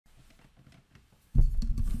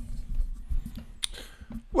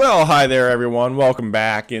Well, hi there everyone, welcome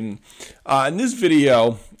back. In this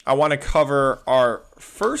video, I want to cover our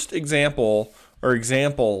first example or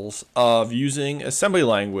examples of using assembly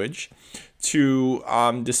language to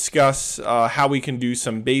discuss how we can do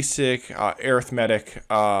some basic arithmetic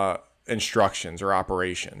instructions or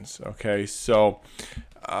operations. Okay, so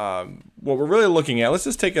what we're really looking at, let's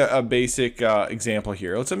just take a basic example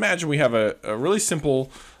here. Let's imagine we have a really simple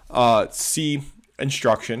C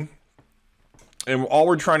instruction. And all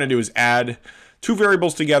we're trying to do is add two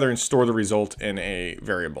variables together and store the result in a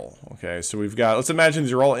variable. Okay, so we've got, let's imagine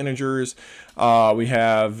these are all integers. We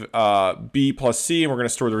have B plus C, and we're going to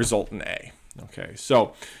store the result in A. Okay,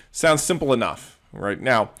 so sounds simple enough. Right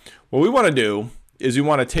now, what we want to do is we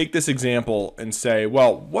want to take this example and say,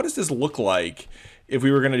 well, what does this look like if we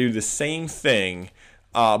were going to do the same thing,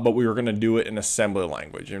 but we were going to do it in assembly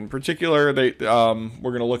language? In particular, we're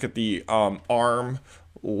going to look at the ARM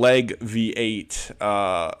leg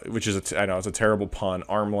V8, which is, I know it's a terrible pun,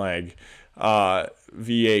 arm leg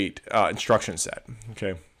V8 instruction set,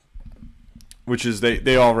 okay? Which is,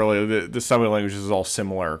 they all really, the assembly language is all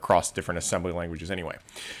similar across different assembly languages anyway.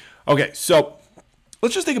 Okay, so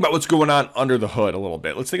let's just think about what's going on under the hood a little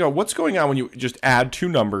bit. Let's think about what's going on when you just add two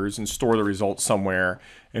numbers and store the result somewhere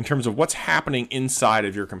in terms of what's happening inside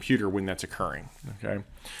of your computer when that's occurring, okay?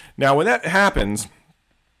 Now, when that happens,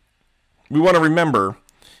 we want to remember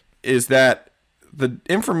is that the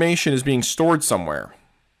information is being stored somewhere,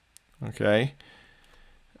 okay?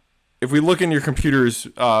 If we look in your computer's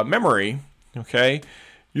memory, okay,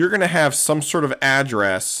 you're going to have some sort of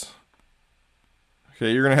address,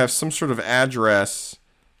 okay? You're going to have some sort of address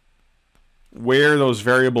where those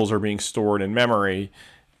variables are being stored in memory,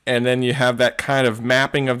 and then you have that kind of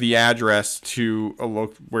mapping of the address to a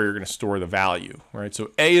where you're going to store the value, right?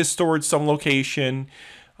 So A is stored some location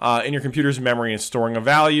in your computer's memory and storing a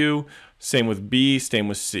value. Same with B, same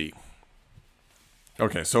with C.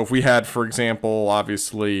 Okay, so if we had, for example,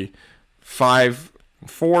 obviously 5,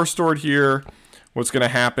 4 stored here, what's going to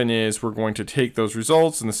happen is we're going to take those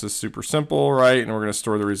results, and this is super simple, right? And we're going to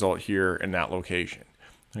store the result here in that location.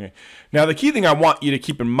 Okay. Now, the key thing I want you to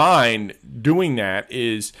keep in mind doing that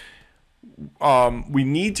is we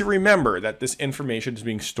need to remember that this information is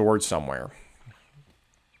being stored somewhere.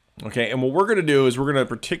 Okay, and what we're going to do is we're going to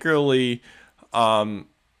particularly, assembly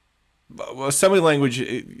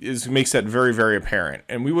language makes that very, very apparent.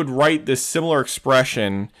 And we would write this similar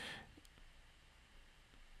expression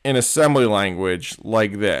in assembly language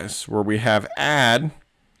like this, where we have add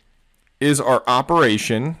is our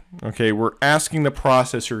operation. Okay, we're asking the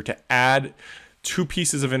processor to add two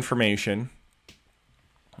pieces of information.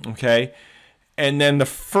 Okay, and then the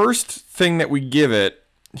first thing that we give it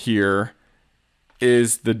here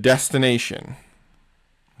is the destination.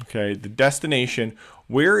 Okay, the destination,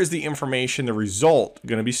 where is the information, the result,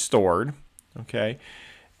 going to be stored? Okay,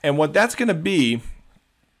 and what that's going to be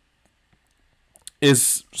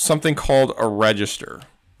is something called a register.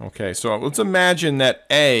 Okay, so let's imagine that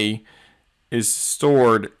A is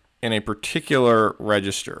stored in a particular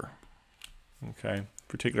register. Okay,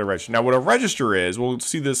 particular register. Now, what a register is, we'll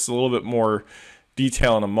see this a little bit more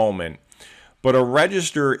detail in a moment, but a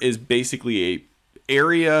register is basically a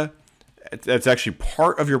area that's actually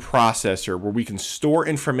part of your processor where we can store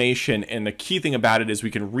information, and the key thing about it is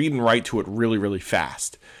we can read and write to it really, really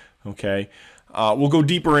fast. Okay, we'll go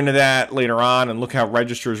deeper into that later on and look how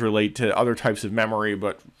registers relate to other types of memory,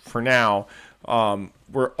 but for now,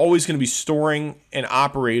 we're always going to be storing and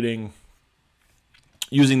operating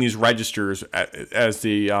using these registers as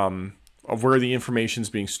the of where the information is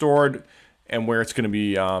being stored and where it's going to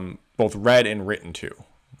be both read and written to.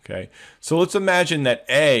 Okay, so let's imagine that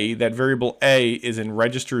A, that variable A, is in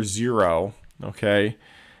register 0, okay,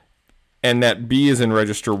 and that B is in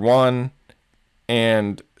register 1,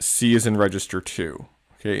 and C is in register 2.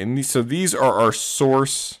 Okay, and so these are our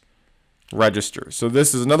source registers. So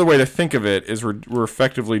this is another way to think of it, is we're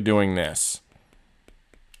effectively doing this.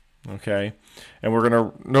 Okay, and we're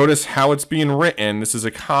going to notice how it's being written. This is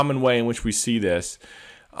a common way in which we see this,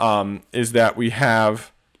 is that we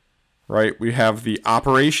have, right, we have the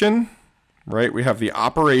operation, right, we have the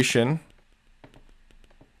operation,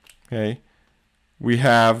 okay, we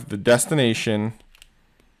have the destination,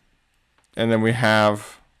 and then we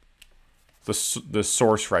have the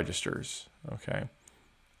source registers, okay.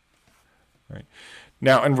 Right.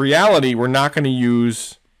 Now, in reality, we're not going to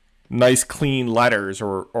use nice clean letters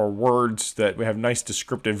or words that we have nice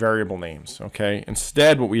descriptive variable names, okay?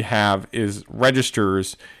 Instead, what we have is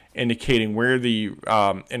registers indicating where the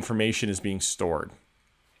information is being stored,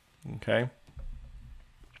 okay?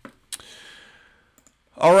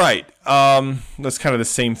 All right, that's kind of the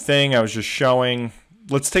same thing I was just showing.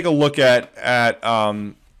 let's take a look at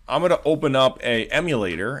I'm going to open up a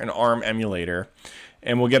emulator, an ARM emulator,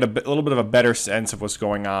 and we'll get a little bit of a better sense of what's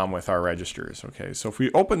going on with our registers. Okay, so if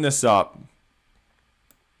we open this up,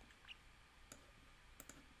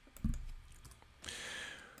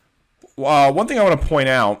 one thing I want to point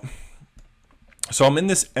out, so I'm in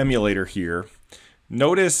this emulator here.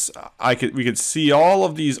 Notice we could see all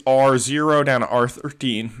of these R0 down to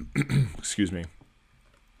R13. Excuse me.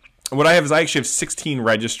 What I have is I actually have 16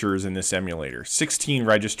 registers in this emulator. 16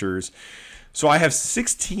 registers. So I have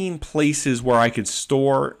 16 places where I could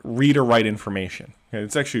store, read, or write information. Okay,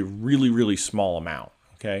 it's actually a really, really small amount.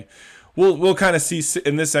 Okay, we'll kind of see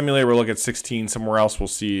in this emulator we'll look at 16. Somewhere else we'll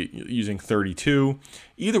see using 32.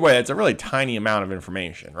 Either way, it's a really tiny amount of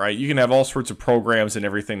information, right? You can have all sorts of programs and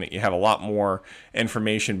everything that you have a lot more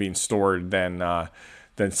information being stored than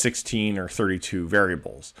 16 or 32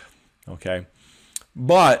 variables. Okay,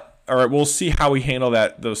 but all right, we'll see how we handle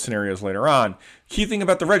those scenarios later on. Key thing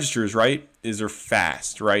about the registers, right, is they're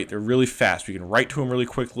fast, right? They're really fast. We can write to them really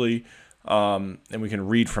quickly, and we can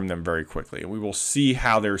read from them very quickly. And we will see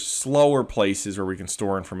how there's slower places where we can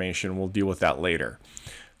store information. We'll deal with that later.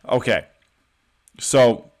 Okay,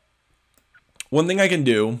 so one thing I can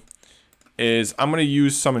do is I'm going to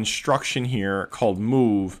use some instruction here called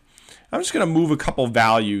move. I'm just going to move a couple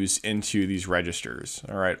values into these registers.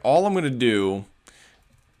 All right, all I'm going to do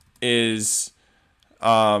is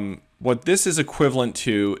what this is equivalent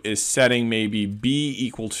to is setting maybe B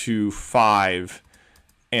equal to 5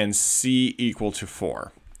 and C equal to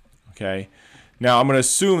 4. Okay, now I'm going to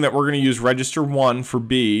assume that we're going to use register 1 for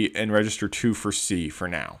B and register 2 for C for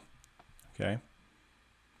now. Okay,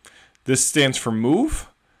 this stands for move,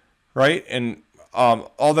 right? And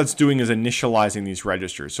all that's doing is initializing these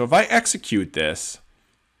registers. So if I execute this,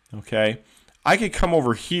 okay, I could come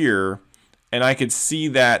over here and I could see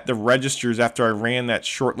that the registers, after I ran that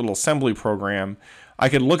short little assembly program, I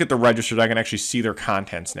could look at the registers. I can actually see their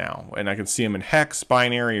contents now. And I can see them in hex,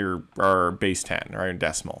 binary, or base 10, or in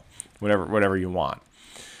decimal, whatever you want.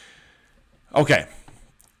 Okay.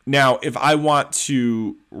 Now, if I want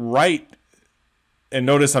to write, and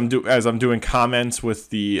notice as I'm doing comments with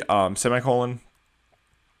the semicolon,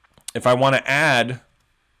 if I want to add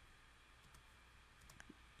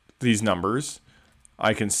these numbers,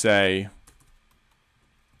 I can say,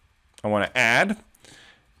 I want to add,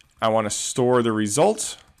 I want to store the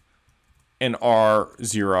result in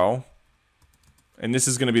R0, and this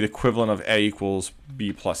is going to be the equivalent of A equals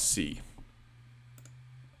B plus C.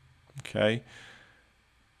 Okay.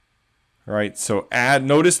 All right, so add,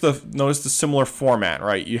 notice the similar format,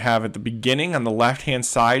 right? You have at the beginning on the left-hand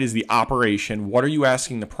side is the operation. What are you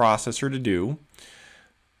asking the processor to do?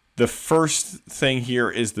 The first thing here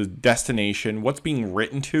is the destination. What's being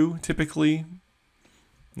written to typically?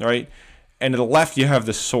 Right, and to the left you have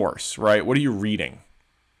the source, right? What are you reading?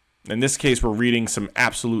 In this case, we're reading some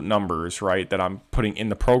absolute numbers, right, that I'm putting in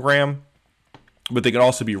the program, but they could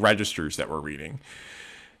also be registers that we're reading.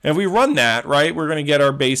 And if we run that, right, we're going to get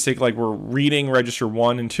our basic, like we're reading register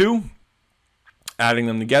 1 and 2, adding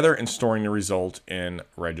them together, and storing the result in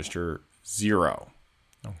register 0.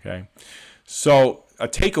 Okay, so a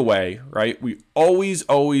takeaway, right? We always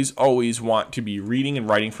want to be reading and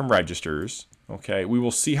writing from registers. Okay, we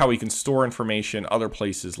will see how we can store information other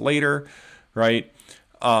places later, right?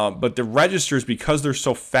 But the registers, because they're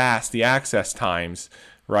so fast, the access times,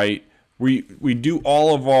 right? We do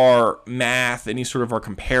all of our math, any sort of our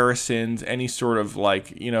comparisons, any sort of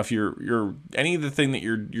like, you know, if you're any of the thing that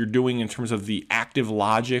you're doing in terms of the active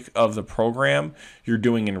logic of the program, you're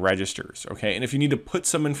doing in registers, okay? And if you need to put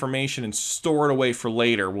some information and store it away for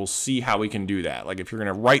later, we'll see how we can do that. Like if you're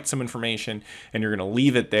going to write some information and you're going to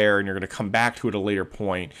leave it there and you're going to come back to it at a later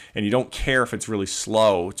point, and you don't care if it's really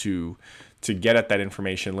slow to get at that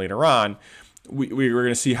information later on, we're going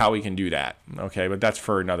to see how we can do that, okay? But that's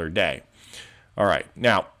for another day. All right,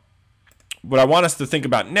 now, what I want us to think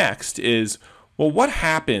about next is, well, what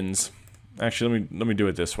happens, actually, let me do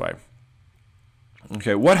it this way.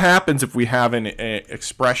 Okay, what happens if we have an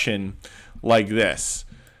expression like this?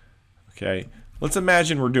 Okay, let's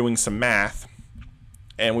imagine we're doing some math,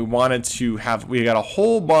 and we wanted to have, we got a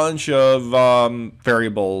whole bunch of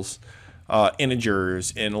variables,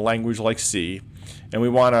 integers in a language like C, and we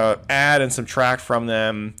want to add and subtract from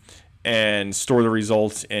them and store the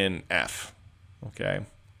results in F. Okay.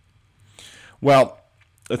 Well,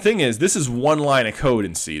 the thing is, this is one line of code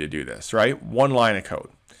in C to do this, right? One line of code.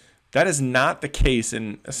 That is not the case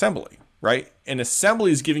in assembly, right? And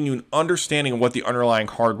assembly is giving you an understanding of what the underlying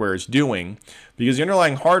hardware is doing, because the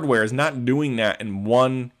underlying hardware is not doing that in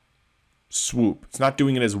one swoop. It's not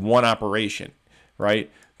doing it as one operation.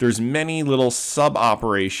 right? There's many little sub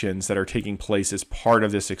operations that are taking place as part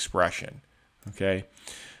of this expression, okay?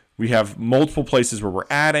 We have multiple places where we're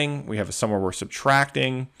adding, we have somewhere we're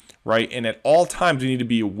subtracting, right? And at all times we need to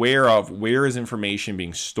be aware of where is information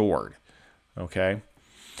being stored, okay?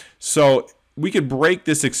 So we could break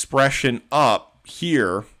this expression up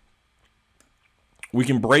here. We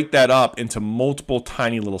can break that up into multiple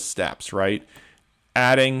tiny little steps, right?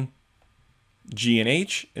 Adding G and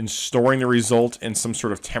H and storing the result in some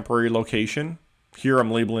sort of temporary location. Here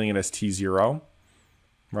I'm labeling it as T0,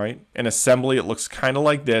 right? In assembly, it looks kind of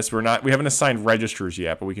like this. We haven't assigned registers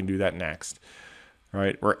yet, but we can do that next,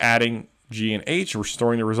 right? We're adding G and H. We're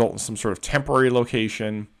storing the result in some sort of temporary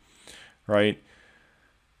location, right?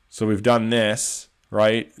 So we've done this,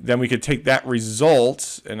 right? Then we could take that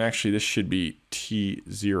result, and actually this should be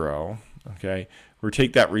T0, okay? We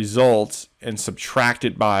take that result and subtract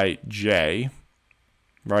it by J,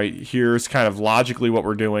 right? Here's kind of logically what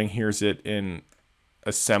we're doing. Here's it in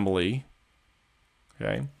assembly,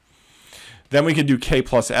 okay? Then we can do K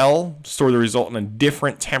plus L, store the result in a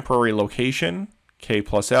different temporary location. K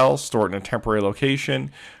plus L, store it in a temporary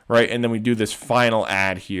location, right? And then we do this final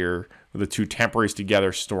add here with the two temporaries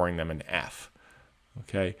together, storing them in F,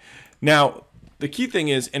 okay? Now, the key thing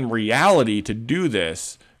is, in reality, to do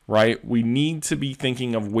this, right, we need to be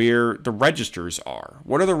thinking of where the registers are.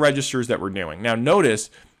 What are the registers that we're doing? Now, notice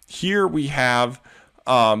here we have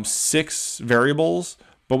 6 variables,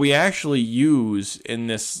 but we actually use in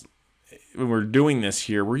this, when we're doing this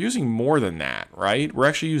here, we're using more than that, right? We're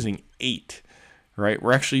actually using 8, right?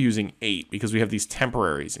 We're actually using 8 because we have these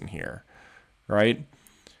temporaries in here, right?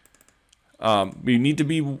 We need to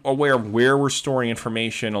be aware of where we're storing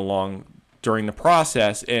information along during the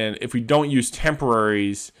process, and if we don't use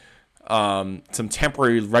temporaries, some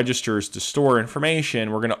temporary registers to store information,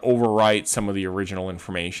 we're going to overwrite some of the original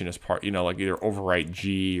information as part, like either overwrite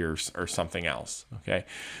G or something else, okay?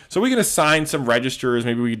 So we can assign some registers.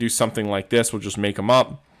 Maybe we could do something like this. We'll just make them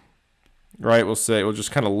up, right? We'll just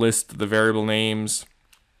kind of list the variable names,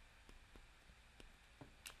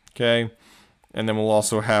 okay? And then we'll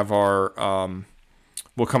also have our,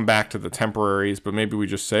 we'll come back to the temporaries, but maybe we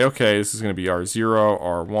just say, okay, this is going to be R0,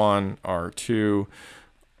 R1, R2,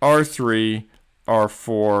 R3,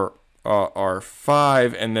 R4,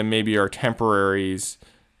 R5, and then maybe our temporaries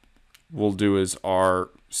we'll do is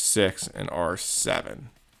R6 and R7,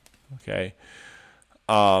 okay?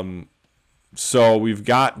 So we've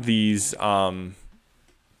got these,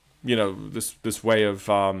 this way of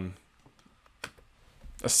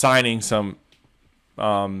assigning some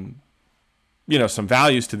some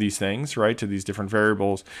values to these things, right, to these different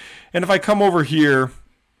variables. And if I come over here,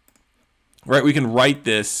 right, we can write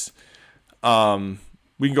this, we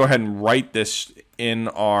can go ahead and write this in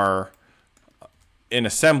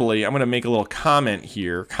assembly. I'm going to make a little comment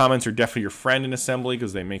here. Comments are definitely your friend in assembly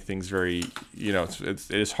because they make things very, it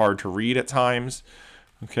is hard to read at times,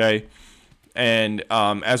 okay? And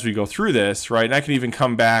as we go through this, right, and I can even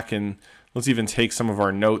come back and let's even take some of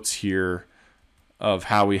our notes here of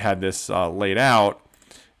how we had this laid out,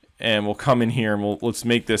 and we'll come in here and let's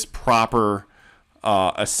make this proper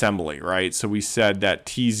assembly, right? So we said that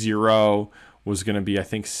T0 was going to be, I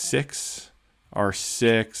think, 6,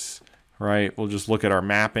 R6, right? We'll just look at our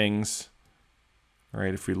mappings,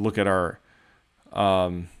 right? If we look at our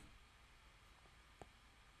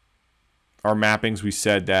mappings, we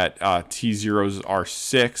said that T0s are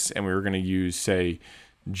 6, and we were going to use, say,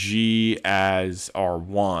 G as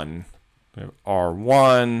R1,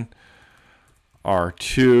 R1,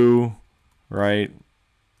 R2, right?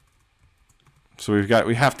 So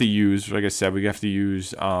we have to use, like I said, we have to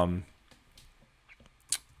use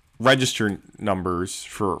register numbers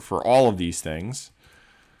for all of these things,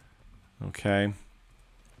 okay?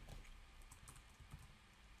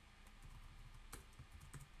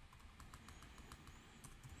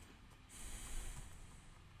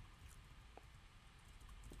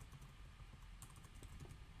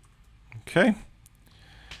 Okay.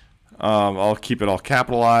 I'll keep it all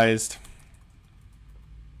capitalized.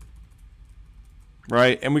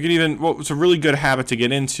 Right, and we can even, what's a really good habit to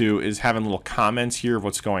get into is having little comments here of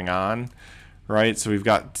what's going on, right? So we've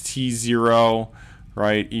got T0,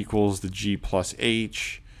 right, equals the G plus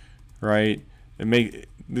H, right? The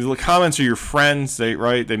little comments are your friends, they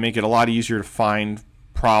make it a lot easier to find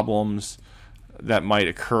problems that might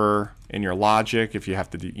occur in your logic if you have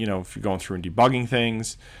to, if you're going through and debugging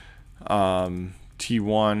things.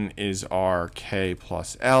 T1 is our K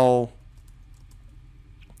plus L.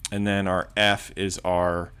 And then our F is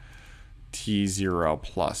our T0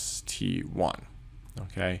 plus T1,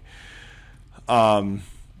 okay?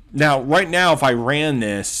 Now, right now, if I ran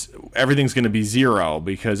this, everything's going to be 0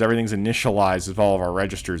 because everything's initialized with all of our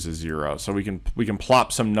registers as 0. So we can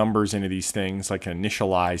plop some numbers into these things like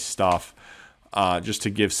initialize stuff just to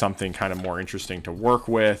give something kind of more interesting to work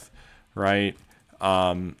with, right?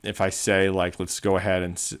 If I say, like, let's go ahead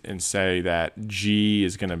and say that G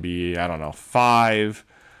is going to be, I don't know, 5.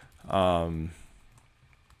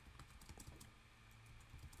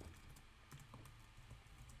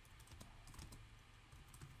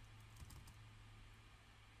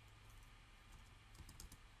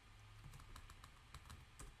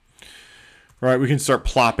 Right, we can start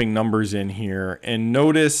plopping numbers in here, and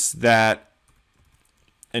notice that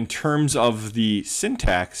in terms of the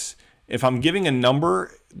syntax, if I'm giving a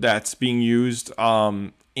number that's being used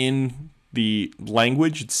in the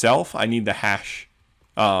language itself, I need the hash,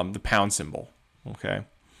 the pound symbol, okay?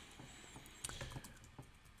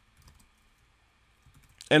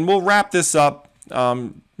 And we'll wrap this up,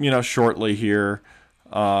 shortly here.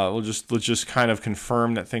 Let's just kind of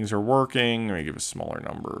confirm that things are working. Let me give a smaller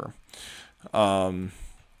number.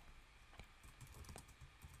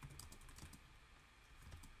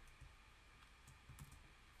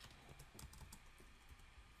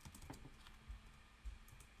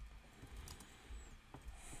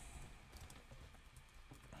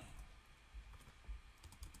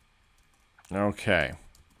 Okay.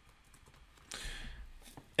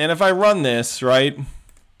 And if I run this, right,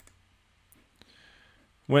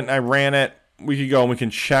 when I ran it, we could go and we can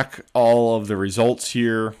check all of the results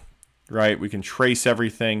here, right? We can trace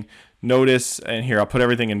everything. Notice, and here I'll put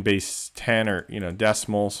everything in base 10 or,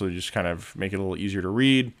 decimal, so just kind of make it a little easier to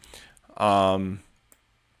read.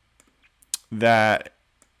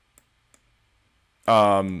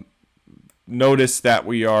 Notice that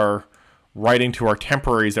we are writing to our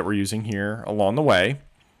temporaries that we're using here along the way,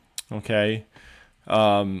 okay?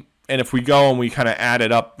 And if we go and we kind of add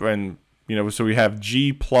it up, and so we have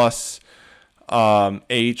G plus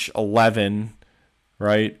H 11,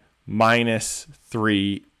 right, minus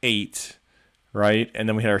 3 8, right, and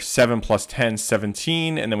then we had our 7 plus 10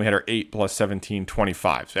 17, and then we had our 8 plus 17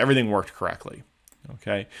 25. So everything worked correctly,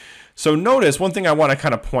 okay? So notice one thing I want to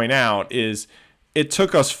kind of point out is it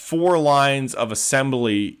took us 4 lines of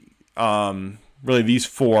assembly. Really these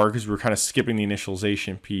 4, because we're kind of skipping the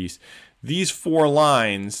initialization piece, these 4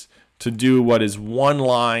 lines to do what is 1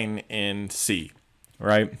 line in C,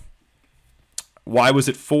 right? Why was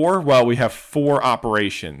it 4? Well, we have 4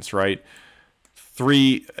 operations, right?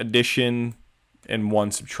 3 addition and 1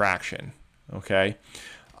 subtraction, okay?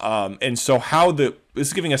 And so this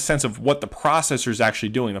is giving a sense of what the processor is actually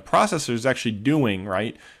doing. The processor is actually doing,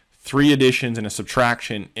 right, 3 additions and a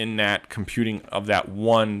subtraction in that computing of that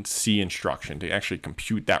 1 C instruction to actually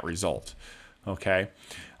compute that result, okay?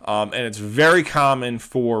 And it's very common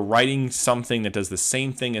for writing something that does the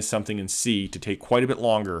same thing as something in C to take quite a bit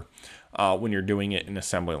longer when you're doing it in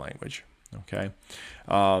assembly language, okay?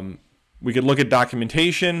 We could look at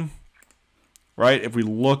documentation, right? If we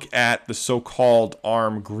look at the so-called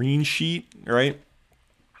ARM green sheet, right?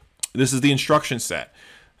 This is the instruction set.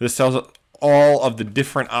 This tells us all of the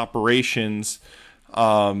different operations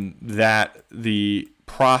that the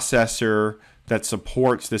processor that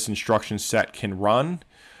supports this instruction set can run,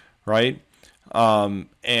 right?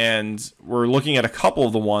 And we're looking at a couple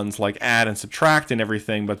of the ones like add and subtract and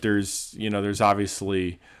everything, but there's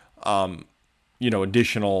obviously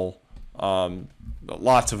additional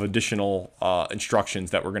lots of additional instructions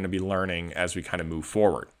that we're going to be learning as we kind of move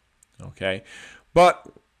forward, okay? But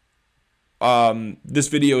this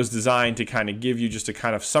video is designed to kind of give you, just to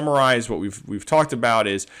kind of summarize what we've talked about,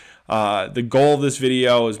 is the goal of this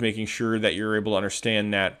video is making sure that you're able to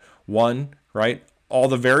understand that, one, right, all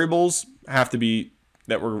the variables have to be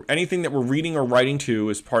anything that we're reading or writing to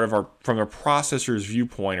is part of from a processor's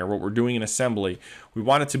viewpoint, or what we're doing in assembly, we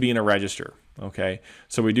want it to be in a register, okay?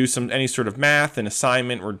 So we do any sort of math and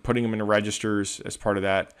assignment, we're putting them into registers as part of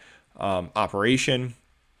that operation,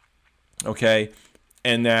 okay?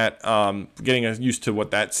 And that getting used to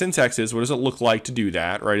what that syntax is, what does it look like to do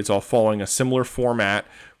that, right? It's all following a similar format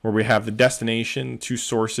where we have the destination, 2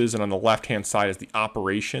 sources, and on the left-hand side is the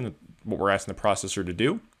operation, what we're asking the processor to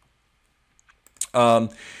do.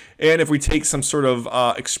 And if we take some sort of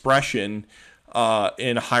expression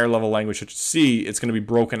in a higher level language such as C, it's going to be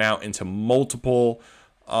broken out into multiple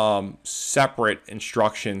separate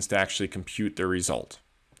instructions to actually compute the result.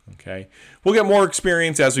 Okay, we'll get more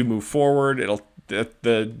experience as we move forward.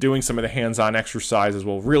 Doing some of the hands-on exercises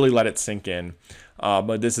will really let it sink in.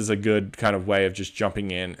 But this is a good kind of way of just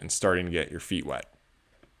jumping in and starting to get your feet wet.